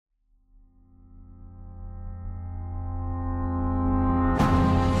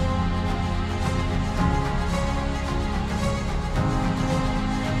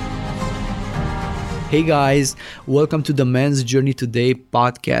Hey guys, welcome to the Men's Journey Today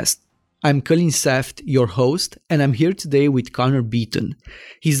podcast. I'm Colin Seft, your host, and I'm here today with Connor Beaton.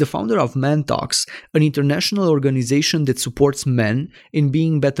 He's the founder of Men Talks, an international organization that supports men in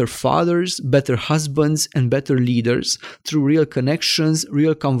being better fathers, better husbands, and better leaders through real connections,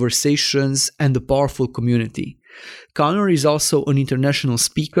 real conversations, and a powerful community. Connor is also an international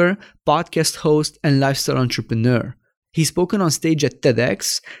speaker, podcast host, and lifestyle entrepreneur. He's spoken on stage at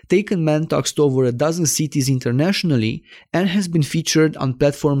TEDx, taken Men Talks to over a dozen cities internationally, and has been featured on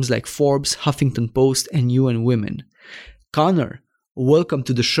platforms like Forbes, Huffington Post, and UN Women. Connor, welcome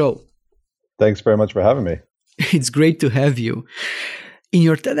to the show. Thanks very much for having me. It's great to have you. In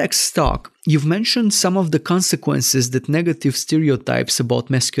your TEDx talk, you've mentioned some of the consequences that negative stereotypes about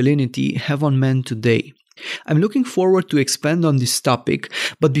masculinity have on men today. I'm looking forward to expand on this topic,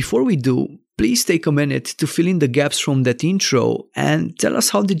 but before we do, please take a minute to fill in the gaps from that intro and tell us,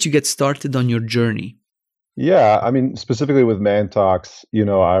 how did you get started on your journey? Yeah, I mean, specifically with Man Talks,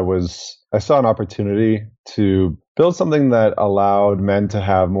 I saw an opportunity to build something that allowed men to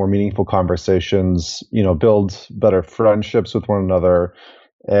have more meaningful conversations, build better friendships with one another,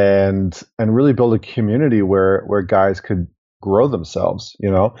 and really build a community where guys could grow themselves,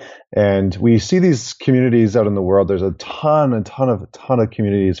 and we see these communities out in the world. There's a ton of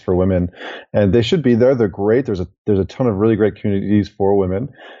communities for women, and they should be there. They're great. There's a ton of really great communities for women,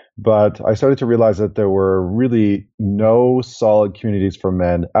 but I started to realize that there were really no solid communities for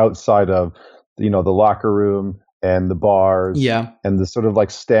men outside of, the locker room and the bars, and the sort of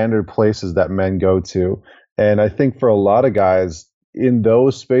like standard places that men go to. And I think for a lot of guys in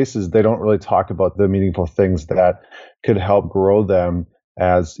those spaces, they don't really talk about the meaningful things that could help grow them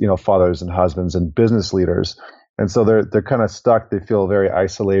as, fathers and husbands and business leaders. And so they're kind of stuck. They feel very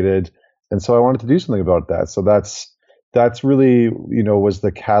isolated. And so I wanted to do something about that. So that's really, was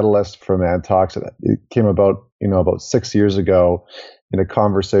the catalyst for Man Talks. It came about, about 6 years ago in a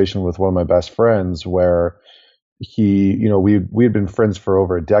conversation with one of my best friends where we had been friends for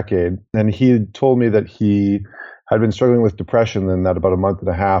over a decade. And he had told me that he had been struggling with depression, and that about a month and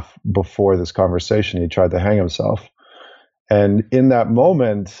a half before this conversation, he tried to hang himself. And in that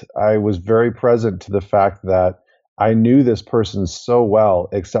moment, I was very present to the fact that I knew this person so well,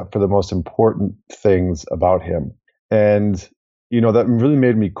 except for the most important things about him. And, that really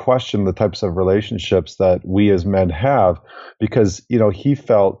made me question the types of relationships that we as men have, because, he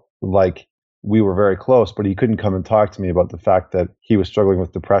felt like we were very close, but he couldn't come and talk to me about the fact that he was struggling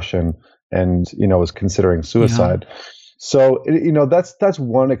with depression and, was considering suicide. Yeah. So, that's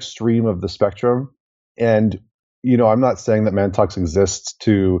one extreme of the spectrum. And, I'm not saying that Man Talks exists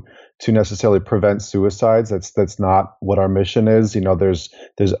to necessarily prevent suicides. That's not what our mission is. There's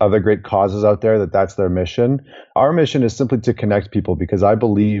other great causes out there that's their mission. Our mission is simply to connect people, because I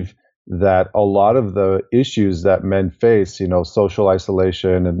believe that a lot of the issues that men face, social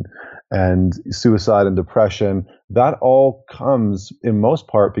isolation and suicide and depression, that all comes in most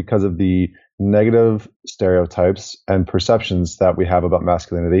part because of the negative stereotypes and perceptions that we have about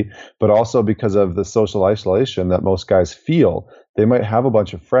masculinity, but also because of the social isolation that most guys feel. They might have a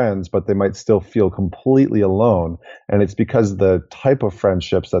bunch of friends, but they might still feel completely alone. And it's because the type of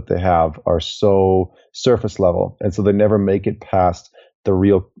friendships that they have are so surface level. And so they never make it past the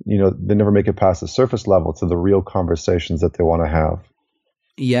real, they never make it past the surface level to the real conversations that they want to have.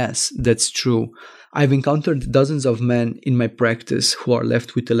 Yes, that's true. I've encountered dozens of men in my practice who are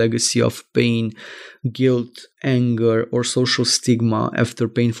left with a legacy of pain, guilt, anger, or social stigma after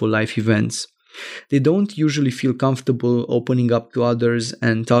painful life events. They don't usually feel comfortable opening up to others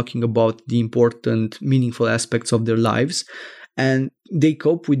and talking about the important, meaningful aspects of their lives, and they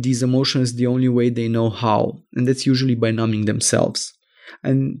cope with these emotions the only way they know how, and that's usually by numbing themselves.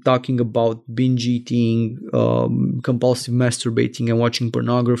 And talking about binge eating, compulsive masturbating and watching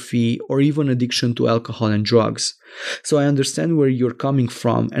pornography, or even addiction to alcohol and drugs. So I understand where you're coming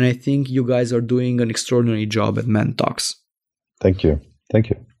from, and I think you guys are doing an extraordinary job at Men Talks. Thank you.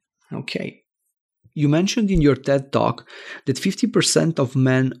 Okay. You mentioned in your TED Talk that 50% of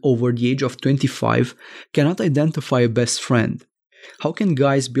men over the age of 25 cannot identify a best friend. How can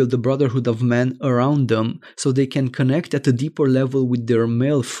guys build a brotherhood of men around them so they can connect at a deeper level with their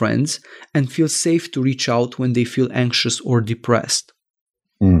male friends and feel safe to reach out when they feel anxious or depressed?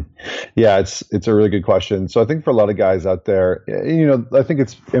 Yeah, it's a really good question. So I think for a lot of guys out there, I think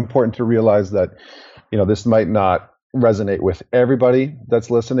it's important to realize that, this might not resonate with everybody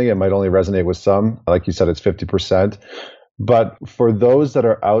that's listening. It might only resonate with some. Like you said, it's 50%. But for those that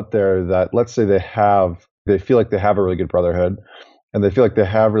are out there that, let's say they feel like they have a really good brotherhood, and they feel like they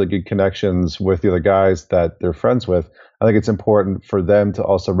have really good connections with the other guys that they're friends with, I think it's important for them to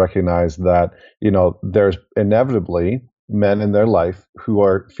also recognize that, there's inevitably men in their life who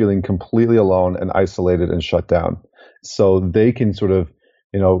are feeling completely alone and isolated and shut down. So they can sort of,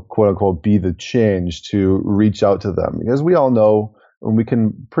 quote unquote, be the change to reach out to them. Because we all know, and we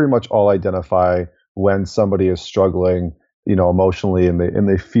can pretty much all identify when somebody is struggling, emotionally, and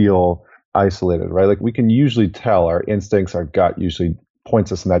they feel isolated, right? Like we can usually tell, our instincts, our gut usually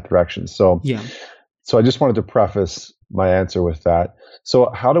points us in that direction. So Yeah. So I just wanted to preface my answer with that.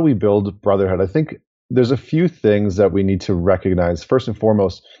 So how do we build brotherhood? I think there's a few things that we need to recognize. First and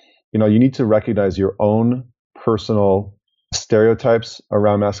foremost, you need to recognize your own personal stereotypes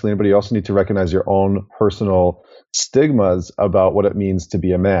around masculinity, but you also need to recognize your own personal stigmas about what it means to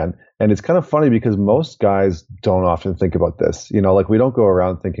be a man. And it's kind of funny because most guys don't often think about this. Like we don't go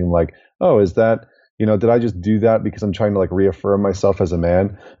around thinking like, oh, is that, did I just do that because I'm trying to like reaffirm myself as a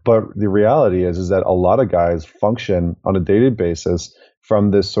man? But the reality is that a lot of guys function on a daily basis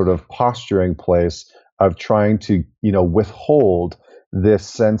from this sort of posturing place of trying to, withhold this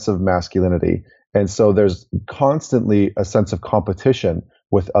sense of masculinity. And so there's constantly a sense of competition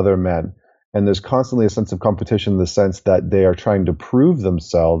with other men. And there's constantly a sense of competition in the sense that they are trying to prove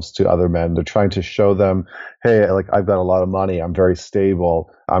themselves to other men. They're trying to show them, hey, like I've got a lot of money. I'm very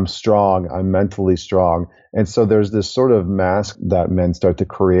stable. I'm strong. I'm mentally strong. And so there's this sort of mask that men start to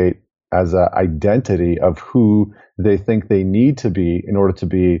create as an identity of who they think they need to be in order to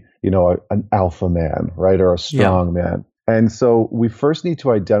be, an alpha man, right? Or a strong man. And so we first need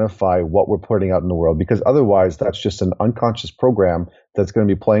to identify what we're putting out in the world, because otherwise that's just an unconscious program that's going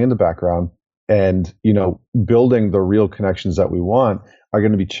to be playing in the background. And, building the real connections that we want are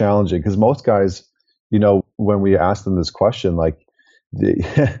going to be challenging, because most guys, when we ask them this question, like they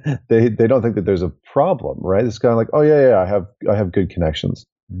don't think that there's a problem, right? It's kind of like, oh yeah, I have good connections.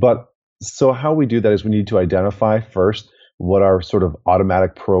 But so how we do that is we need to identify first what our sort of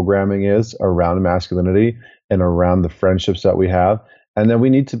automatic programming is around masculinity and around the friendships that we have. And then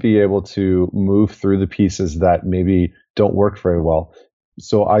we need to be able to move through the pieces that maybe don't work very well.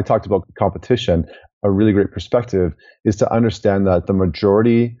 So I talked about competition. A really great perspective is to understand that the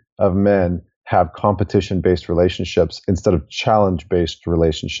majority of men have competition-based relationships instead of challenge-based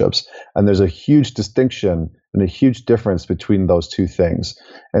relationships. And there's a huge distinction and a huge difference between those two things.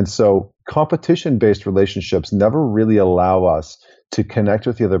 And so competition-based relationships never really allow us to connect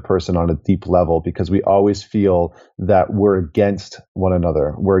with the other person on a deep level, because we always feel that we're against one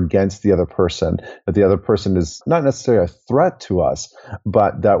another. We're against the other person, that the other person is not necessarily a threat to us,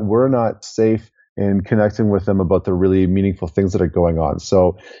 but that we're not safe in connecting with them about the really meaningful things that are going on.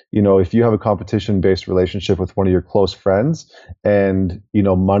 So, if you have a competition-based relationship with one of your close friends and,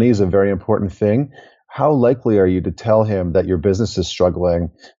 money is a very important thing, how likely are you to tell him that your business is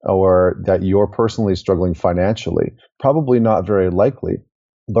struggling or that you're personally struggling financially? Probably not very likely.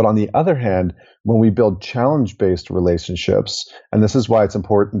 But on the other hand, when we build challenge-based relationships, and this is why it's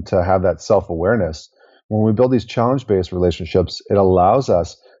important to have that self-awareness, when we build these challenge-based relationships, it allows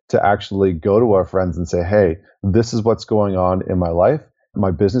us to actually go to our friends and say, hey, this is what's going on in my life.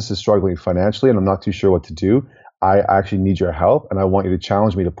 My business is struggling financially and I'm not too sure what to do. I actually need your help and I want you to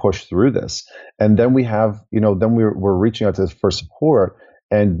challenge me to push through this. And then we have, then we're reaching out to for support,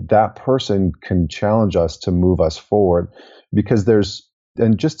 and that person can challenge us to move us forward. Because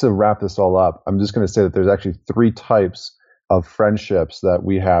and just to wrap this all up, I'm just going to say that there's actually 3 types of friendships that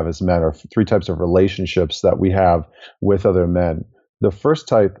we have as men, or 3 types of relationships that we have with other men. The first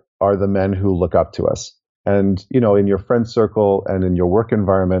type are the men who look up to us. And, in your friend circle and in your work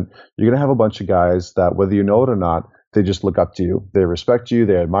environment, you're going to have a bunch of guys that, whether you know it or not, they just look up to you. They respect you.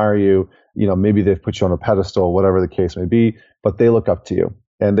 They admire you. Maybe they've put you on a pedestal, whatever the case may be, but they look up to you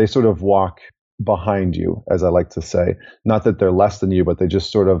and they sort of walk behind you, as I like to say. Not that they're less than you, but they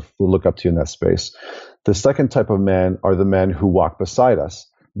just sort of look up to you in that space. The second type of men are the men who walk beside us.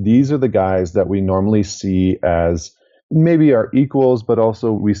 These are the guys that we normally see as maybe our equals, but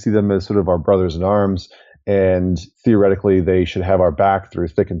also we see them as sort of our brothers in arms. And theoretically, they should have our back through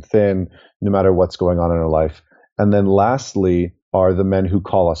thick and thin, no matter what's going on in our life. And then lastly are the men who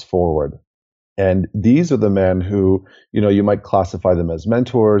call us forward. And these are the men who, you might classify them as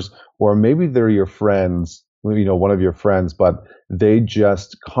mentors, or maybe they're your friends, one of your friends, but they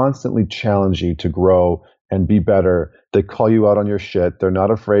just constantly challenge you to grow and be better. They call you out on your shit. They're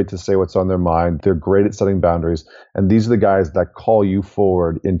not afraid to say what's on their mind. They're great at setting boundaries. And these are the guys that call you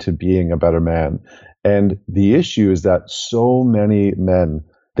forward into being a better man. And the issue is that so many men,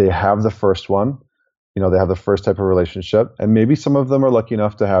 they have the first one, they have the first type of relationship. And maybe some of them are lucky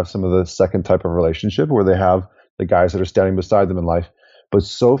enough to have some of the second type of relationship where they have the guys that are standing beside them in life. But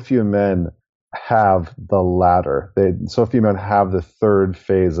so few men have the latter. So few men have the third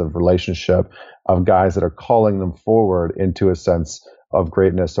phase of relationship of guys that are calling them forward into a sense of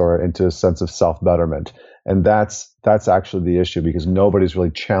greatness or into a sense of self-betterment. And that's actually the issue, because nobody's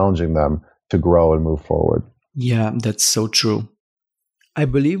really challenging them to grow and move forward. Yeah, that's so true. I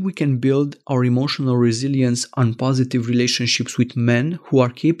believe we can build our emotional resilience on positive relationships with men who are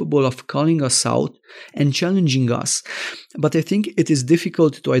capable of calling us out and challenging us, but I think it is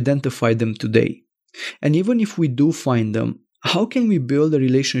difficult to identify them today. And even if we do find them, how can we build a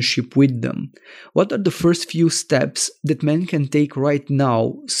relationship with them? What are the first few steps that men can take right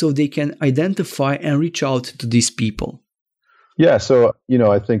now so they can identify and reach out to these people? Yeah, so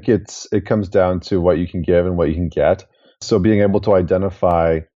I think it comes down to what you can give and what you can get. So being able to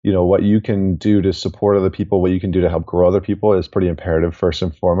identify, what you can do to support other people, what you can do to help grow other people is pretty imperative first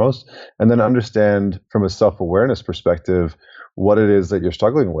and foremost. And then understand from a self-awareness perspective what it is that you're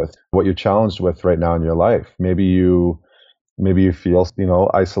struggling with, what you're challenged with right now in your life. Maybe you feel,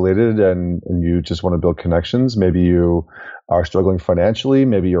 isolated and you just want to build connections. Maybe you are struggling financially.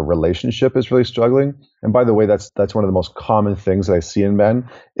 Maybe your relationship is really struggling. And by the way, that's one of the most common things that I see in men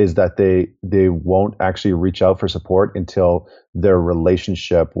is that they won't actually reach out for support until their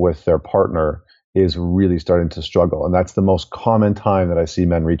relationship with their partner is really starting to struggle. And that's the most common time that I see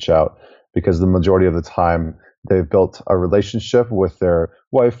men reach out, because the majority of the time they've built a relationship with their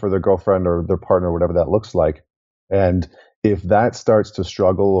wife or their girlfriend or their partner, whatever that looks like. And if that starts to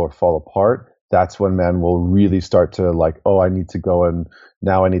struggle or fall apart, that's when men will really start to I need to go and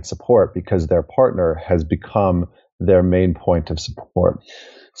now I need support, because their partner has become their main point of support.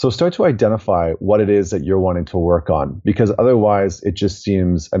 So start to identify what it is that you're wanting to work on, because otherwise it just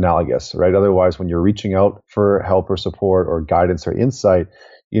seems analogous, right? Otherwise, when you're reaching out for help or support or guidance or insight,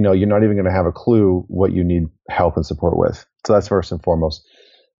 you're not even going to have a clue what you need help and support with. So that's first and foremost.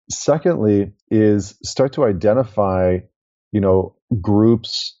 Secondly is start to identify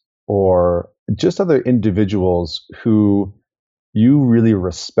groups or just other individuals who you really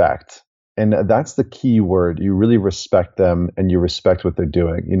respect. And that's the key word. You really respect them and you respect what they're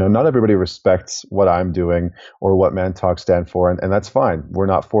doing. Not everybody respects what I'm doing or what Man Talk stand for, and that's fine. We're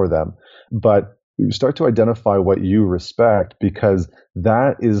not for them. But you start to identify what you respect, because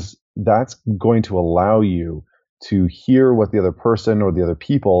that's going to allow you to hear what the other person or the other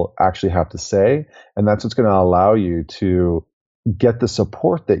people actually have to say. And that's what's going to allow you to get the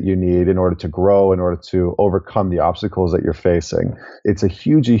support that you need in order to grow, in order to overcome the obstacles that you're facing. It's a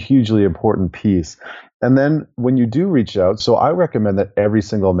hugely important piece. And then when you do reach out, so I recommend that every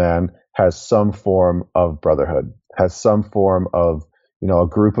single man has some form of brotherhood, has some form of, a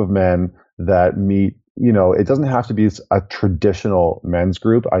group of men that meet. It doesn't have to be a traditional men's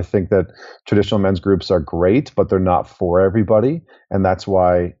group. I think that traditional men's groups are great, but they're not for everybody. And that's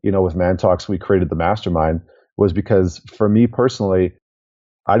why, with Man Talks, we created the mastermind, was because for me personally,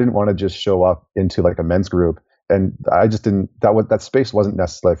 I didn't want to just show up into a men's group. And I just didn't, that space wasn't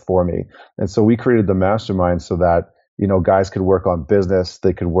necessarily for me. And so we created the mastermind so that, guys could work on business,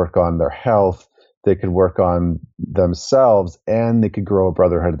 they could work on their health, they could work on themselves, and they could grow a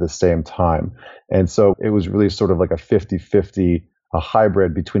brotherhood at the same time. And so it was really sort of like a 50-50, a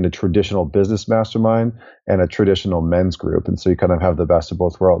hybrid between a traditional business mastermind and a traditional men's group. And so you kind of have the best of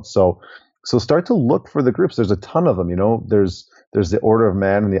both worlds. So start to look for the groups. There's a ton of them. There's the Order of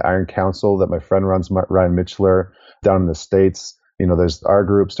Man and the Iron Council that my friend runs, Ryan Mitchler, down in the States. There's our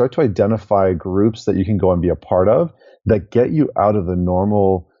group. Start to identify groups that you can go and be a part of that get you out of the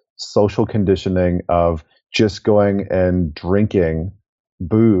normal social conditioning of just going and drinking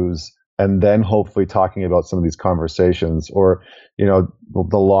booze and then hopefully talking about some of these conversations, or the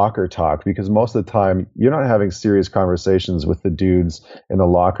locker talk, because most of the time you're not having serious conversations with the dudes in the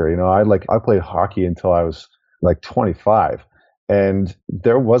locker. I played hockey until I was 25, and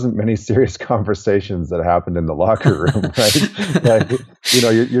there wasn't many serious conversations that happened in the locker room, right?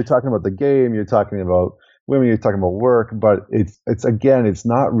 You're talking about the game, you're talking about women, you're talking about work, but it's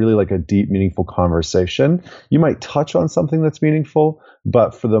not really a deep, meaningful conversation. You might touch on something that's meaningful,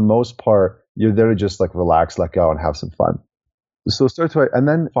 but for the most part, you're there to just relax, let go, and have some fun. So and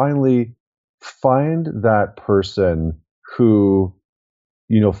then finally find that person who,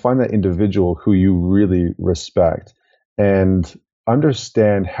 find that individual who you really respect and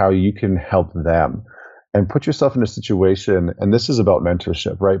understand how you can help them. And put yourself in a situation, and this is about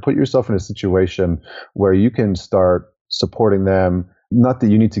mentorship, right? Put yourself in a situation where you can start supporting them. Not that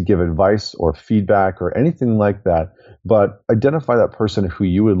you need to give advice or feedback or anything like that, but identify that person who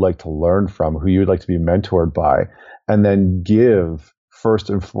you would like to learn from, who you would like to be mentored by, and then give first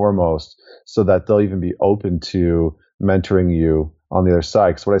and foremost, so that they'll even be open to mentoring you on the other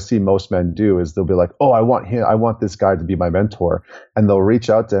side. Because what I see most men do is they'll be like, oh, I want this guy to be my mentor. And they'll reach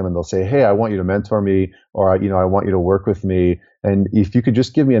out to him and they'll say, hey, I want you to mentor me, or, I want you to work with me. And if you could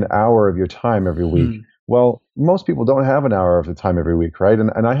just give me an hour of your time every week. Well, most people don't have an hour of the time every week, right?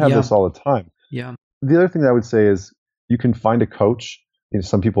 And I have this all the time. Yeah. The other thing that I would say is you can find a coach.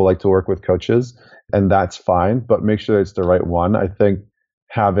 Some people like to work with coaches, and that's fine, but make sure it's the right one. I think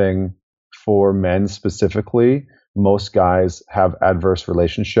having, for men specifically, most guys have adverse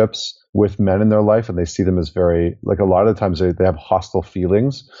relationships with men in their life, and they see them as very, like, a lot of the times they have hostile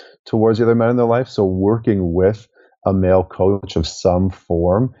feelings towards the other men in their life. So working with a male coach of some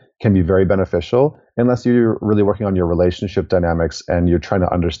form can be very beneficial, unless you're really working on your relationship dynamics and you're trying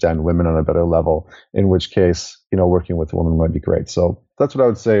to understand women on a better level, in which case, working with a woman might be great. So that's what I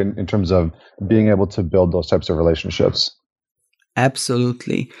would say in terms of being able to build those types of relationships.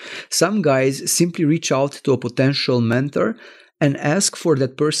 Absolutely. Some guys simply reach out to a potential mentor and ask for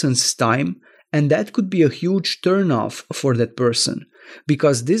that person's time, and that could be a huge turnoff for that person,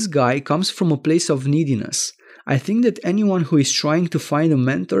 because this guy comes from a place of neediness. I think that anyone who is trying to find a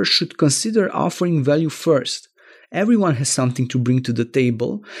mentor should consider offering value first. Everyone has something to bring to the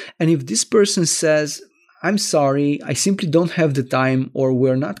table, and if this person says, I'm sorry, I simply don't have the time, or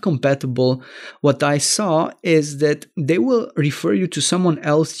we're not compatible, what I saw is that they will refer you to someone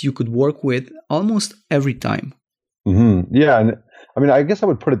else you could work with almost every time. Mm-hmm. Yeah. And I mean, I guess I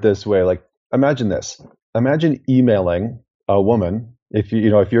would put it this way. Like, imagine this. Imagine emailing a woman. If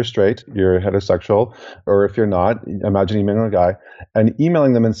if you're straight, you're heterosexual, or if you're not, imagine emailing a guy and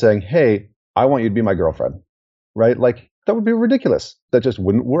emailing them and saying, hey, I want you to be my girlfriend, right? Like, that would be ridiculous. That just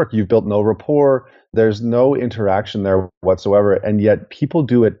wouldn't work. You've built no rapport. There's no interaction there whatsoever. And yet people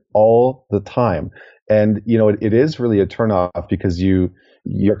do it all the time. And, it is really a turnoff, because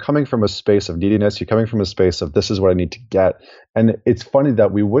you're coming from a space of neediness. You're coming from a space of, this is what I need to get. And it's funny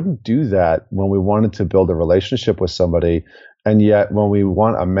that we wouldn't do that when we wanted to build a relationship with somebody. And yet when we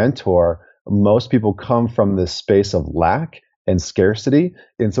want a mentor, most people come from this space of lack and scarcity.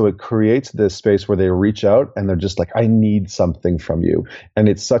 And so it creates this space where they reach out and they're just like, I need something from you. And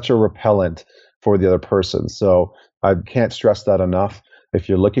it's such a repellent for the other person. So I can't stress that enough. If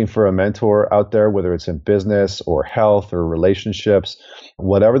you're looking for a mentor out there, whether it's in business or health or relationships,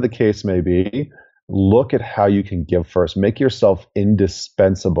 whatever the case may be, look at how you can give first. Make yourself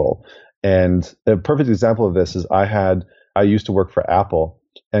indispensable. And a perfect example of this is I used to work for Apple.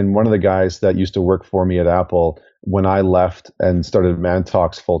 And one of the guys that used to work for me at Apple, when I left and started Man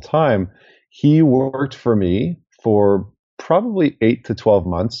Talks full time, he worked for me for probably 8 to 12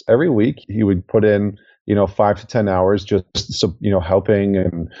 months. Every week, he would put in, 5 to 10 hours just, helping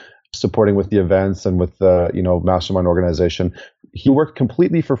and supporting with the events and with the, mastermind organization. He worked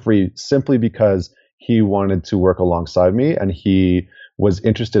completely for free simply because he wanted to work alongside me and he was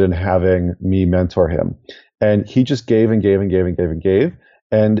interested in having me mentor him. And he just gave and gave and gave and gave and gave.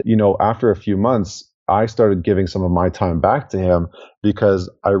 And, after a few months, I started giving some of my time back to him because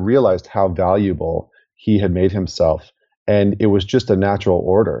I realized how valuable he had made himself. And it was just a natural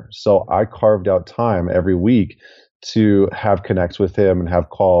order. So I carved out time every week to have connects with him and have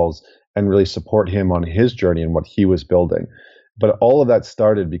calls and really support him on his journey and what he was building. But all of that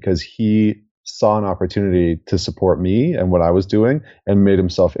started because he saw an opportunity to support me and what I was doing and made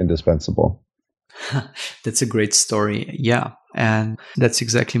himself indispensable. That's a great story. Yeah. And that's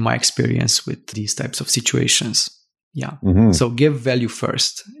exactly my experience with these types of situations. Yeah. Mm-hmm. So give value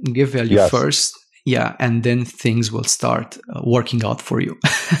first. Give value first. Yeah. And then things will start working out for you.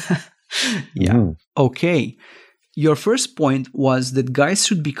 Yeah. Mm-hmm. Okay. Your first point was that guys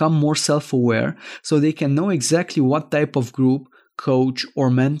should become more self-aware so they can know exactly what type of group, coach, or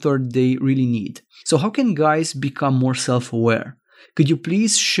mentor they really need. So how can guys become more self-aware? Could you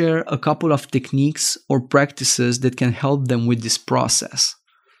please share a couple of techniques or practices that can help them with this process?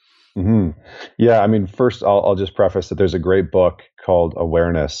 Mm-hmm. Yeah, I mean, first, I'll just preface that there's a great book called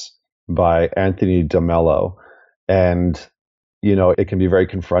Awareness by Anthony DeMello. And, it can be very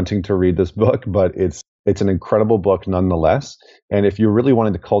confronting to read this book, but it's an incredible book nonetheless. And if you're really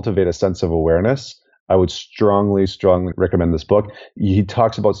wanting to cultivate a sense of awareness, I would strongly, strongly recommend this book. He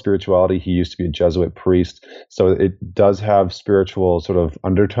talks about spirituality. He used to be a Jesuit priest, so it does have spiritual sort of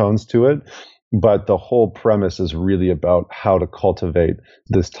undertones to it. But the whole premise is really about how to cultivate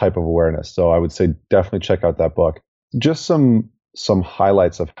this type of awareness. So I would say definitely check out that book. Just some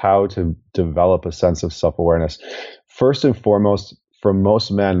highlights of how to develop a sense of self-awareness. First and foremost, for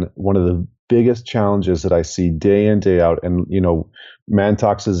most men, one of the biggest challenges that I see day in, day out, and, Man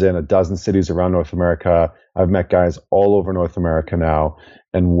Talks is in a dozen cities around North America. I've met guys all over North America now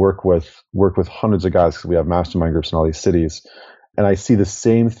and work with hundreds of guys because we have mastermind groups in all these cities. And I see the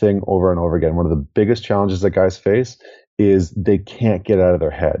same thing over and over again. One of the biggest challenges that guys face is they can't get out of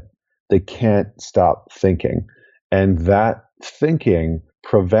their head. They can't stop thinking. And that thinking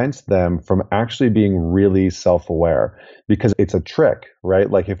prevents them from actually being really self-aware, because it's a trick, right?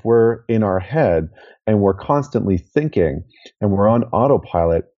 Like if we're in our head and we're constantly thinking and we're on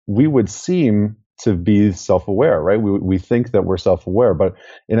autopilot, we would seem to be self-aware, right? We think that we're self-aware, but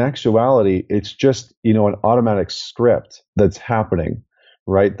in actuality, it's just, an automatic script that's happening,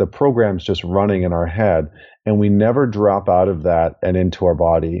 right? The program's just running in our head, and we never drop out of that and into our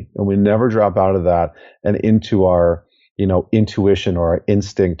body, and we never drop out of that and into our intuition or our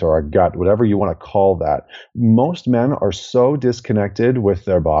instinct or our gut, whatever you want to call that. Most men are so disconnected with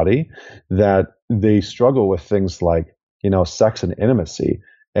their body that they struggle with things like, sex and intimacy.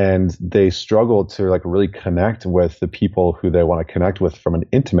 And they struggle to like really connect with the people who they want to connect with from an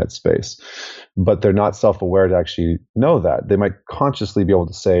intimate space. But they're not self-aware to actually know that. They might consciously be able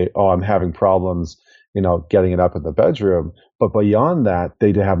to say, oh, I'm having problems, getting it up in the bedroom. But beyond that,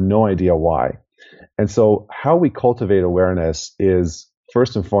 they have no idea why. And so how we cultivate awareness is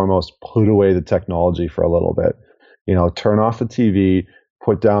first and foremost, put away the technology for a little bit. Turn off the TV,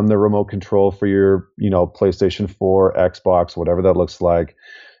 put down the remote control for your, PlayStation 4, Xbox, whatever that looks like.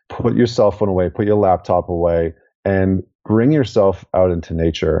 Put your cell phone away, put your laptop away, and bring yourself out into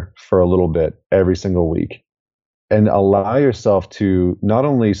nature for a little bit every single week. And allow yourself to not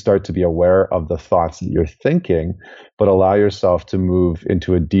only start to be aware of the thoughts that you're thinking, but allow yourself to move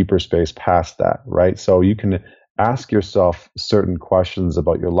into a deeper space past that, right? So you can ask yourself certain questions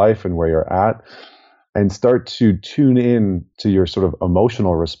about your life and where you're at, and start to tune in to your sort of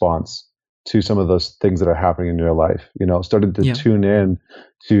emotional response to some of those things that are happening in your life. Started to tune in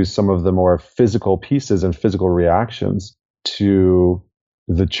to some of the more physical pieces and physical reactions to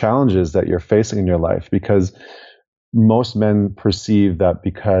the challenges that you're facing in your life, because most men perceive that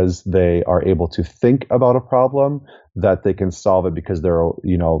because they are able to think about a problem, that they can solve it because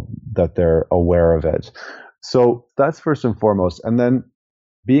that they're aware of it. So that's first and foremost. And then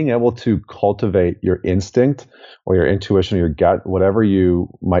being able to cultivate your instinct or your intuition or your gut, whatever you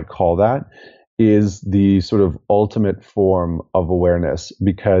might call that, is the sort of ultimate form of awareness,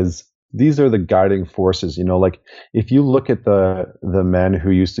 because these are the guiding forces. Like if you look at the men who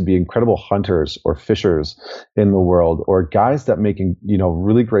used to be incredible hunters or fishers in the world, or guys that making,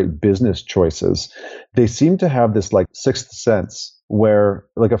 really great business choices, they seem to have this like sixth sense where,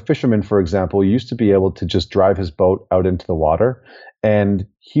 like a fisherman, for example, used to be able to just drive his boat out into the water and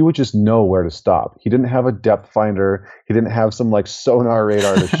he would just know where to stop. He didn't have a depth finder. He didn't have some like sonar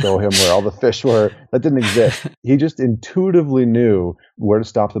radar to show him where all the fish were. That didn't exist. He just intuitively knew where to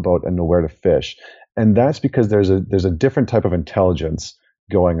stop the boat and know where to fish. And that's because there's a different type of intelligence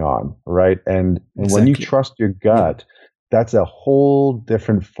going on, right? And when you trust your gut, that's a whole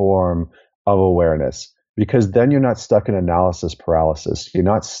different form of awareness, because then you're not stuck in analysis paralysis. You're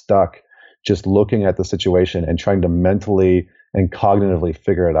not stuck just looking at the situation and trying to mentally and cognitively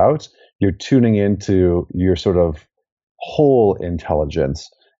figure it out. You're tuning into your sort of whole intelligence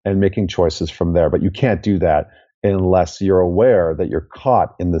and making choices from there. But you can't do that unless you're aware that you're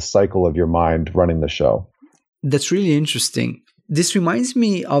caught in the cycle of your mind running the show. That's really interesting. This reminds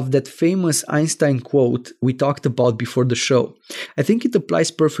me of that famous Einstein quote we talked about before the show. I think it applies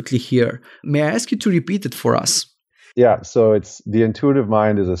perfectly here. May I ask you to repeat it for us? Yeah, so it's the intuitive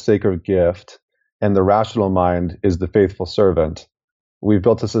mind is a sacred gift, and the rational mind is the faithful servant. We've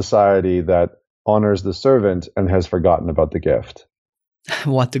built a society that honors the servant and has forgotten about the gift.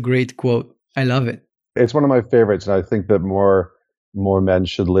 What a great quote. I love it. It's one of my favorites, and I think that more men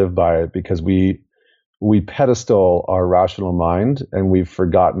should live by it, because we pedestal our rational mind and we've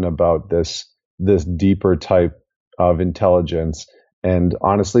forgotten about this deeper type of intelligence. And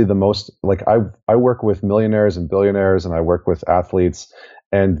honestly, the most, like I work with millionaires and billionaires, and I work with athletes,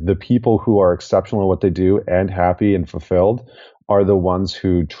 and the people who are exceptional at what they do and happy and fulfilled are the ones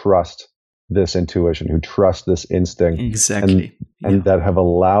who trust this intuition, who trust this instinct. Exactly. And that have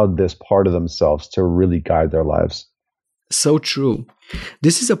allowed this part of themselves to really guide their lives. So true.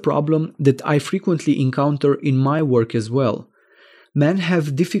 This is a problem that I frequently encounter in my work as well. Men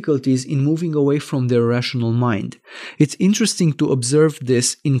have difficulties in moving away from their rational mind. It's interesting to observe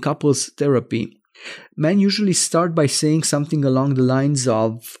this in couples therapy. Men usually start by saying something along the lines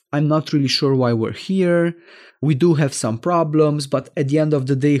of, I'm not really sure why we're here. We do have some problems, but at the end of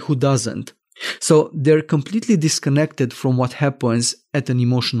the day, who doesn't? So they're completely disconnected from what happens at an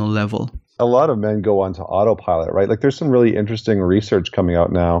emotional level. A lot of men go onto autopilot, right? Like there's some really interesting research coming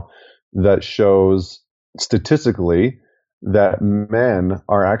out now that shows statistically that men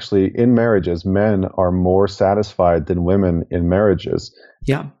are actually in marriages, men are more satisfied than women in marriages.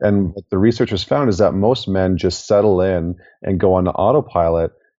 Yeah. And what the researchers found is that most men just settle in and go on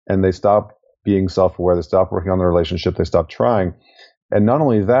autopilot, and they stop being self-aware. They stop working on their relationship. They stop trying. And not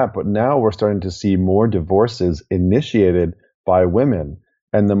only that, but now we're starting to see more divorces initiated by women,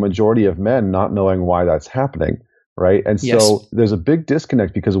 and the majority of men not knowing why that's happening. Right. And Yes. so there's a big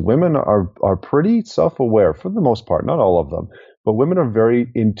disconnect because women are pretty self-aware for the most part, not all of them, but women are very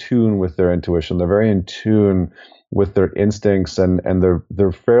in tune with their intuition. They're very in tune with their instincts, and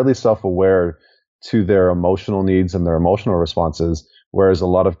they're fairly self-aware to their emotional needs and their emotional responses. Whereas a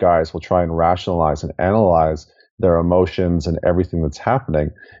lot of guys will try and rationalize and analyze their emotions and everything that's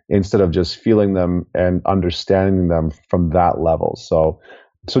happening instead of just feeling them and understanding them from that level. So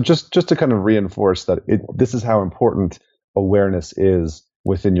just to kind of reinforce that this is how important awareness is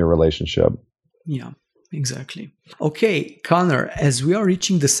within your relationship. Yeah, exactly. Okay, Connor, as we are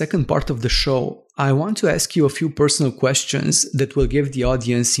reaching the second part of the show, I want to ask you a few personal questions that will give the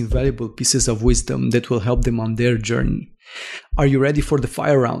audience invaluable pieces of wisdom that will help them on their journey. Are you ready for the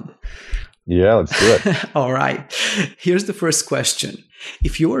fire round? Yeah, let's do it. All right. Here's the first question.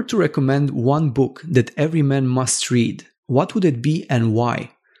 If you were to recommend one book that every man must read, what would it be and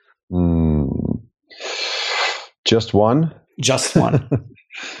why? Just one? Just one.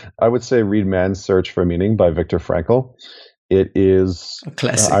 I would say read Man's Search for Meaning by Viktor Frankl. It is a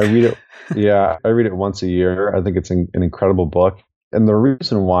classic. I read it. Yeah, I read it once a year. I think it's an incredible book. And the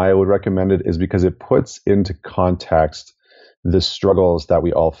reason why I would recommend it is because it puts into context the struggles that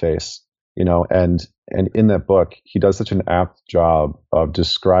we all face, and in that book, he does such an apt job of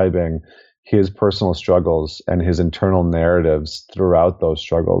describing his personal struggles and his internal narratives throughout those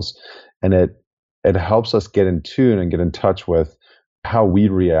struggles. And it helps us get in tune and get in touch with how we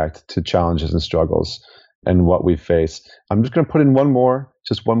react to challenges and struggles and what we face. I'm just going to put in one more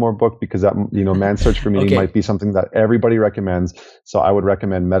book because that, Man's Search for Meaning might be something that everybody recommends. So I would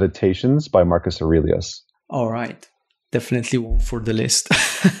recommend Meditations by Marcus Aurelius. All right. Definitely one for the list.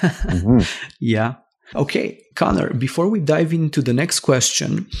 Yeah. Okay, Connor, before we dive into the next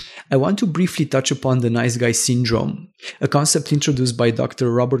question, I want to briefly touch upon the nice guy syndrome, a concept introduced by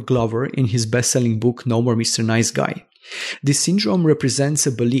Dr. Robert Glover in his best-selling book, No More Mr. Nice Guy. This syndrome represents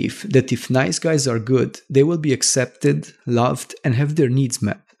a belief that if nice guys are good, they will be accepted, loved, and have their needs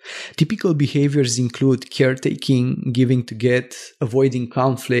met. Typical behaviors include caretaking, giving to get, avoiding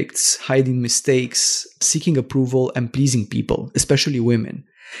conflicts, hiding mistakes, seeking approval, and pleasing people, especially women.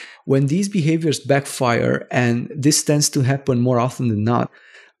 When these behaviors backfire, and this tends to happen more often than not,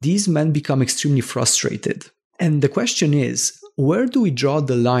 these men become extremely frustrated. And the question is, where do we draw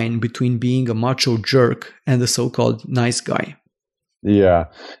the line between being a macho jerk and a so-called nice guy? Yeah.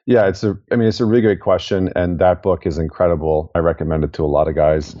 It's a really great question. And that book is incredible. I recommend it to a lot of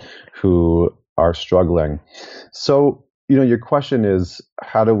guys who are struggling. So, your question is,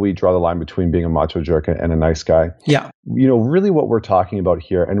 how do we draw the line between being a macho jerk and a nice guy? Yeah. Really what we're talking about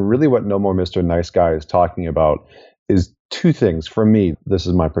here, and really what No More Mr. Nice Guy is talking about, is two things. For me, this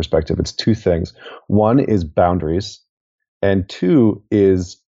is my perspective. It's two things. One is boundaries, and two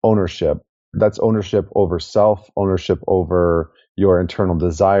is ownership. That's ownership over self, ownership over your internal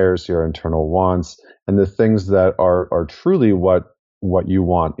desires, your internal wants, and the things that are truly what you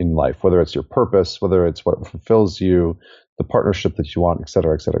want in life, whether it's your purpose, whether it's what fulfills you, the partnership that you want, et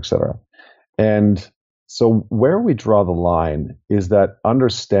cetera, et cetera, et cetera. And so where we draw the line is that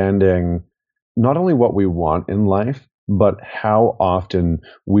understanding not only what we want in life, but how often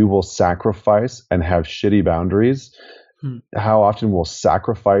we will sacrifice and have shitty boundaries, how often we'll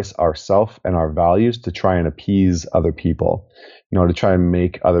sacrifice ourselves and our values to try and appease other people, to try and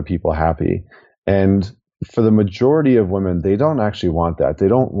make other people happy. And for the majority of women, they don't actually want that. They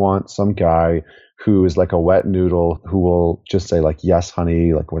don't want some guy who is like a wet noodle who will just say like, yes,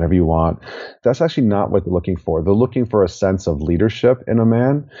 honey, like whatever you want. That's actually not what they're looking for. They're looking for a sense of leadership in a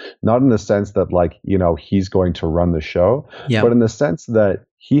man, not in the sense that like, he's going to run the show, but in the sense that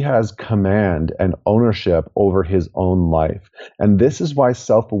he has command and ownership over his own life. And this is why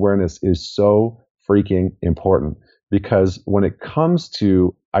self-awareness is so freaking important, because when it comes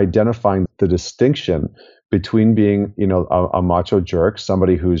to identifying the distinction between being, a macho jerk,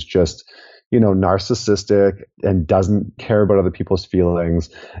 somebody who's just, narcissistic and doesn't care about other people's feelings,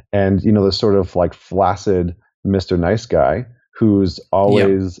 and, the sort of like flaccid Mr. Nice Guy who's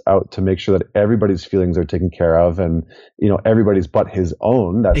always out to make sure that everybody's feelings are taken care of and, everybody's but his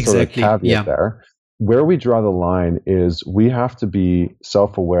own, that sort of caveat there. Where we draw the line is we have to be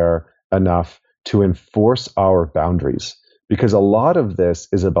self-aware enough to enforce our boundaries, because a lot of this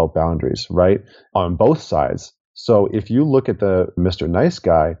is about boundaries, right? On both sides. So if you look at the Mr. Nice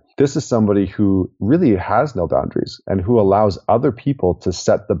Guy, this is somebody who really has no boundaries and who allows other people to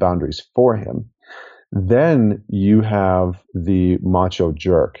set the boundaries for him. Then you have the macho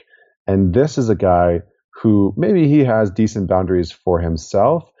jerk. And this is a guy who maybe he has decent boundaries for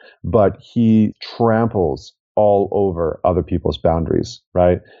himself, but he tramples all over other people's boundaries,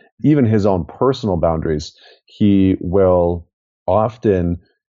 right? Even his own personal boundaries, he will often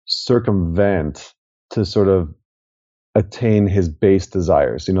circumvent to sort of attain his base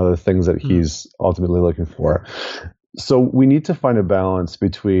desires, the things that he's ultimately looking for. So we need to find a balance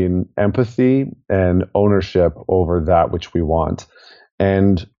between empathy and ownership over that which we want.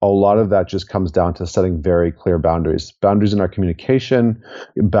 And a lot of that just comes down to setting very clear boundaries in our communication,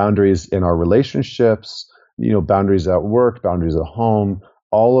 boundaries in our relationships, boundaries at work, boundaries at home,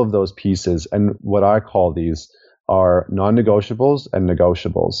 all of those pieces. And what I call these are non-negotiables and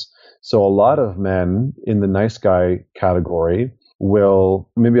negotiables. So a lot of men in the nice guy category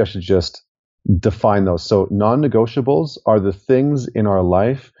maybe I should just define those. So non-negotiables are the things in our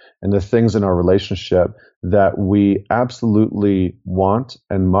life and the things in our relationship that we absolutely want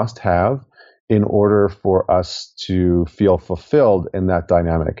and must have in order for us to feel fulfilled in that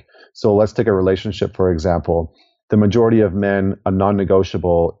dynamic. So let's take a relationship, for example. The majority of men, a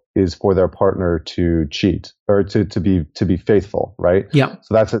non-negotiable is for their partner to cheat or to be faithful, right? Yeah.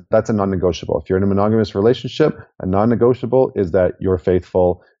 So that's a non-negotiable. If you're in a monogamous relationship, a non-negotiable is that you're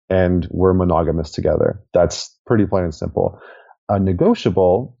faithful and we're monogamous together. That's pretty plain and simple. A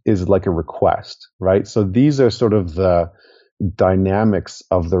negotiable is like a request, right? So these are sort of the dynamics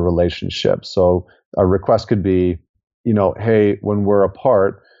of the relationship. So a request could be, hey, when we're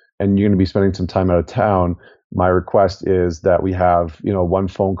apart and you're going to be spending some time out of town, my request is that we have, one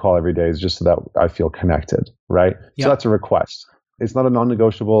phone call every day, is just so that I feel connected, right? Yeah. So that's a request. It's not a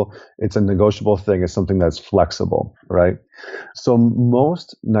non-negotiable. It's a negotiable thing. It's something that's flexible, right? So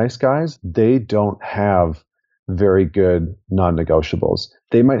most nice guys, they don't have very good non-negotiables.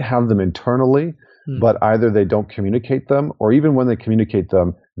 They might have them internally, but either they don't communicate them, or even when they communicate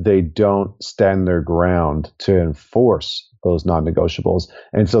them, they don't stand their ground to enforce those non-negotiables.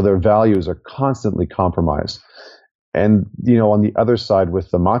 And so their values are constantly compromised. And, on the other side with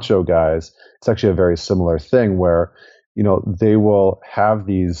the macho guys, it's actually a very similar thing where, they will have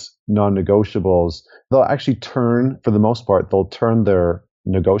these non-negotiables. They'll actually for the most part, they'll turn their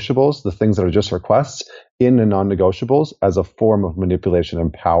negotiables, the things that are just requests, into non-negotiables as a form of manipulation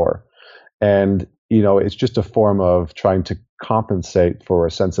and power. And, it's just a form of trying to compensate for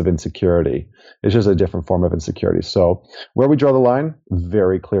a sense of insecurity. It's just a different form of insecurity. So where we draw the line,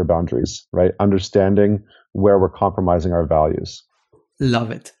 very clear boundaries, right? Understanding where we're compromising our values.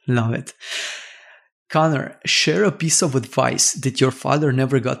 Love it. Love it. Connor, share a piece of advice that your father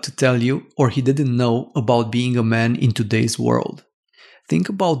never got to tell you or he didn't know about being a man in today's world. Think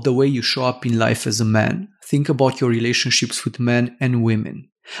about the way you show up in life as a man. Think about your relationships with men and women.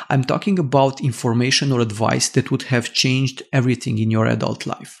 I'm talking about information or advice that would have changed everything in your adult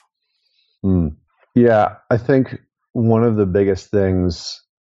life. Yeah, I think one of the biggest things,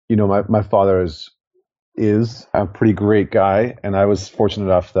 my father is a pretty great guy. And I was fortunate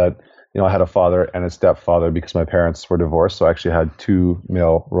enough that, I had a father and a stepfather because my parents were divorced. So I actually had two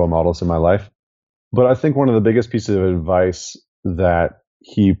male role models in my life. But I think one of the biggest pieces of advice that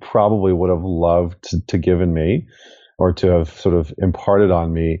he probably would have loved to given me or to have sort of imparted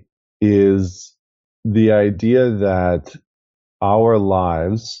on me is the idea that our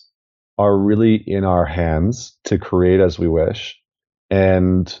lives are really in our hands to create as we wish.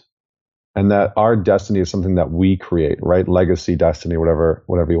 And that our destiny is something that we create, right? Legacy, destiny, whatever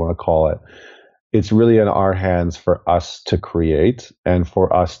you want to call it. It's really in our hands for us to create and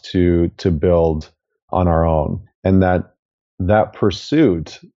for us to build on our own. And that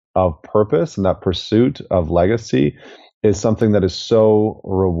pursuit of purpose and that pursuit of legacy is something that is so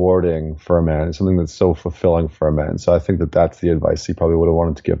rewarding for a man. It's something that's so fulfilling for a man. So I think that that's the advice he probably would have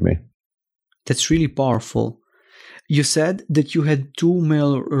wanted to give me. That's really powerful. You said that you had two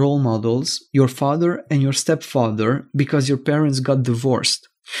male role models, your father and your stepfather, because your parents got divorced.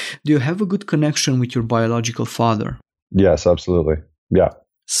 Do you have a good connection with your biological father? Yes, absolutely. Yeah.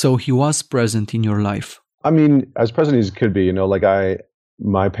 So he was present in your life? I mean, as present as he could be,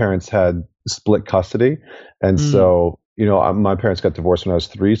 my parents had split custody. And so, my parents got divorced when I was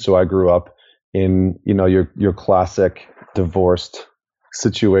 3. So I grew up in, your classic divorced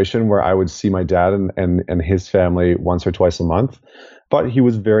situation where I would see my dad and his family once or twice a month. But he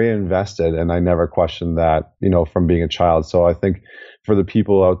was very invested, and I never questioned that, from being a child. So I think for the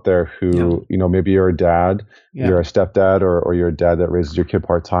people out there who, maybe you're a dad, you're a stepdad, or you're a dad that raises your kid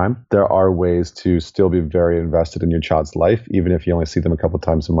part-time, there are ways to still be very invested in your child's life, even if you only see them a couple of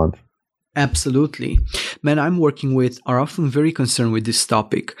times a month. Absolutely. Men I'm working with are often very concerned with this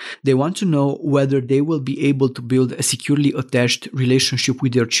topic. They want to know whether they will be able to build a securely attached relationship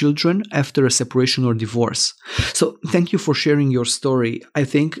with their children after a separation or divorce. So thank you for sharing your story. I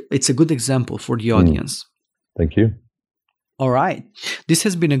think it's a good example for the audience. Thank you. All right. This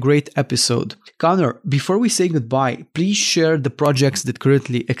has been a great episode. Connor, before we say goodbye, please share the projects that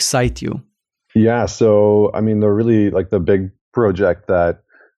currently excite you. Yeah. So, the really the big project that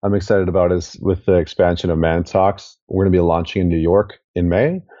I'm excited about is with the expansion of Man Talks. We're going to be launching in New York in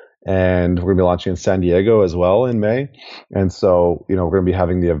May, and we're going to be launching in San Diego as well in May. And so, we're going to be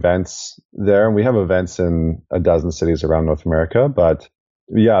having the events there, and we have events in a dozen cities around North America. But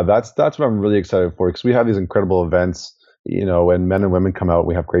yeah, that's what I'm really excited for, because we have these incredible events, when men and women come out,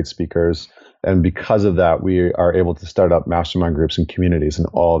 we have great speakers. And because of that, we are able to start up mastermind groups and communities in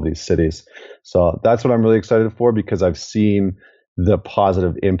all of these cities. So that's what I'm really excited for, because I've seen the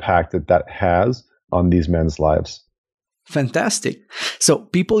positive impact that has on these men's lives. Fantastic. So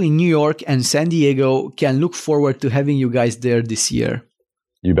people in New York and San Diego can look forward to having you guys there this year.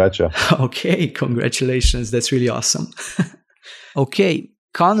 You betcha. Okay, congratulations. That's really awesome. Okay,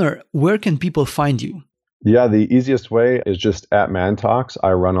 Connor, where can people find you? Yeah, the easiest way is just at Man Talks.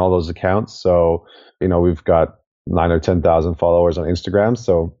 I run all those accounts. So, we've got 9,000 or 10,000 followers on Instagram.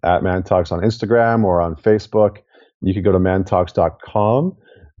 So at Man Talks on Instagram or on Facebook. You could go to mantalks.com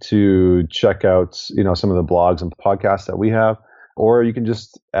to check out, some of the blogs and podcasts that we have, or you can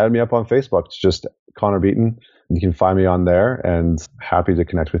just add me up on Facebook. It's just Connor Beaton. You can find me on there, and happy to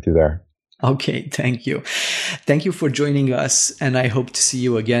connect with you there. Okay, thank you. Thank you for joining us, and I hope to see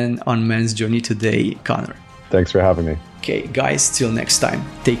you again on Men's Journey Today, Connor. Thanks for having me. Okay, guys, till next time.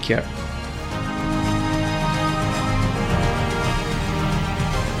 Take care.